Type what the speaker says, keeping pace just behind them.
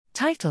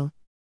Title: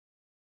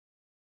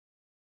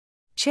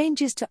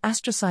 Changes to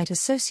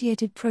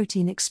astrocyte-associated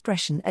protein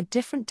expression at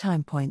different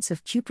time points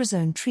of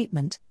Cuprizone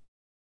treatment.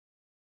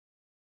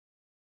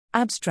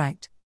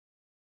 Abstract: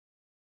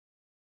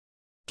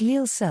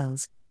 Glial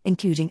cells,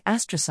 including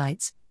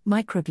astrocytes,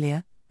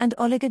 microglia, and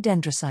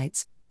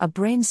oligodendrocytes, are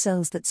brain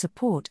cells that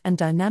support and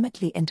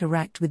dynamically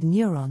interact with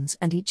neurons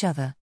and each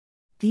other.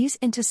 These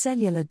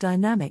intercellular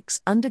dynamics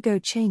undergo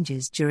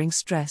changes during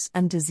stress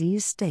and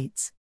disease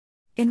states.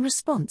 In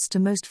response to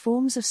most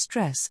forms of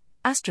stress,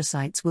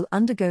 astrocytes will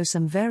undergo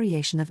some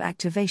variation of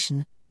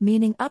activation,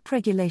 meaning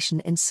upregulation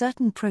in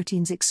certain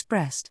proteins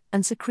expressed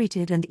and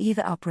secreted, and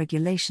either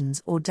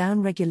upregulations or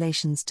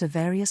downregulations to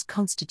various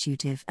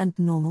constitutive and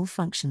normal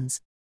functions.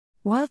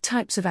 While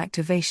types of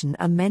activation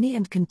are many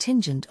and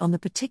contingent on the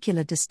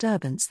particular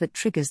disturbance that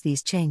triggers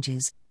these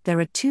changes, there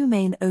are two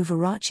main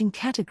overarching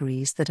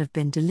categories that have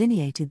been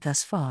delineated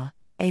thus far,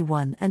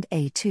 A1 and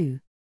A2.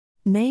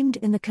 Named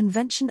in the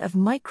convention of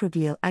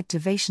microglial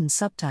activation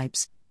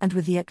subtypes, and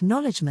with the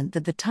acknowledgement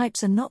that the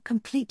types are not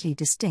completely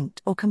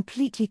distinct or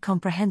completely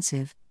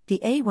comprehensive, the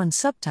A1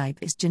 subtype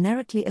is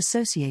generically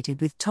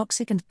associated with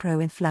toxic and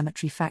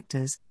pro-inflammatory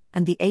factors,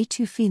 and the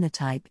A2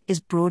 phenotype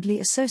is broadly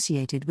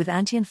associated with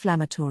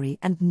anti-inflammatory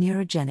and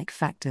neurogenic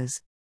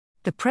factors.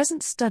 The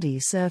present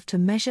studies serve to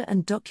measure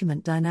and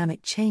document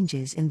dynamic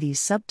changes in these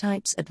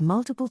subtypes at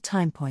multiple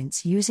time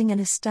points using an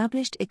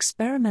established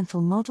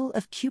experimental model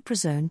of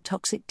Cuprizone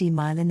toxic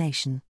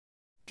demyelination.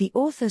 The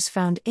authors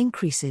found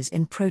increases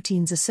in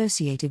proteins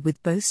associated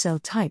with both cell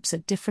types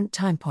at different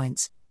time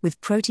points, with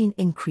protein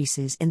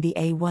increases in the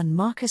A1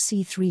 marker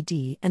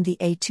C3d and the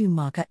A2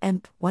 marker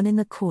EMP1 in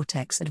the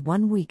cortex at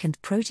 1 week,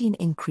 and protein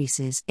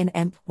increases in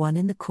EMP1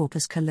 in the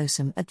corpus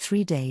callosum at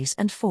 3 days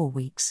and 4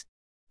 weeks.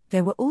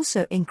 There were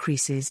also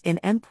increases in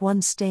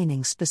EMP1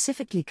 staining,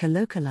 specifically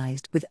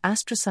colocalized with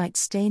astrocyte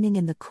staining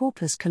in the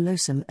corpus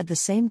callosum at the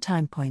same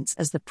time points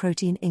as the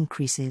protein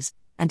increases,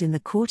 and in the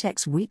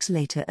cortex weeks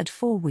later at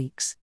 4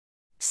 weeks.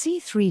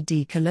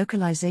 C3d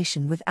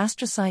colocalization with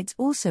astrocytes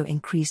also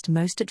increased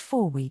most at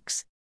 4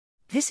 weeks.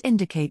 This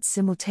indicates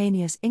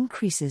simultaneous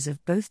increases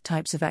of both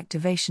types of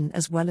activation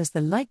as well as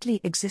the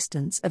likely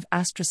existence of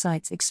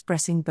astrocytes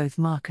expressing both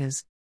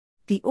markers.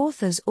 The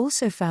authors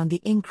also found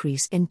the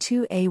increase in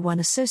two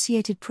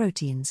A1-associated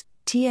proteins,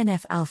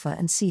 TNF-alpha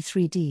and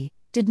C3d,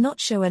 did not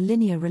show a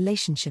linear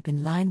relationship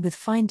in line with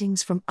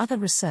findings from other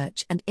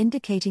research and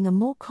indicating a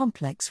more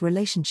complex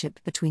relationship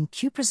between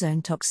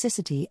Cuprizone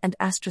toxicity and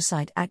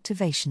astrocyte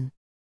activation.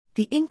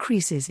 The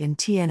increases in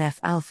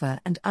TNF-alpha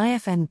and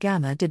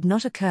IFN-gamma did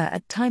not occur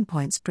at time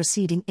points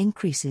preceding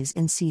increases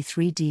in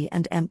C3d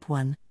and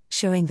EMP1,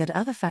 showing that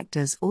other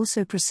factors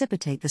also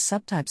precipitate the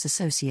subtypes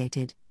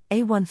associated,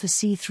 A1 for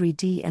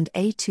C3d and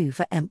A2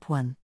 for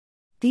EMP1.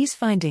 These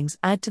findings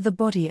add to the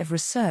body of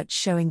research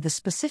showing the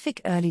specific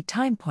early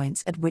time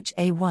points at which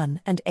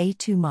A1 and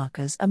A2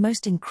 markers are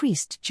most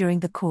increased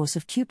during the course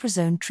of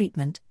Cuprizone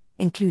treatment,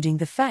 including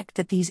the fact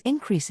that these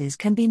increases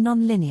can be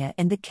nonlinear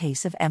in the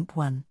case of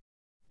EMP1.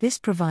 This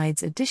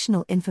provides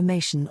additional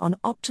information on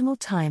optimal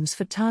times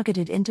for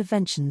targeted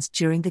interventions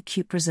during the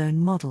Cuprizone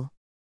model.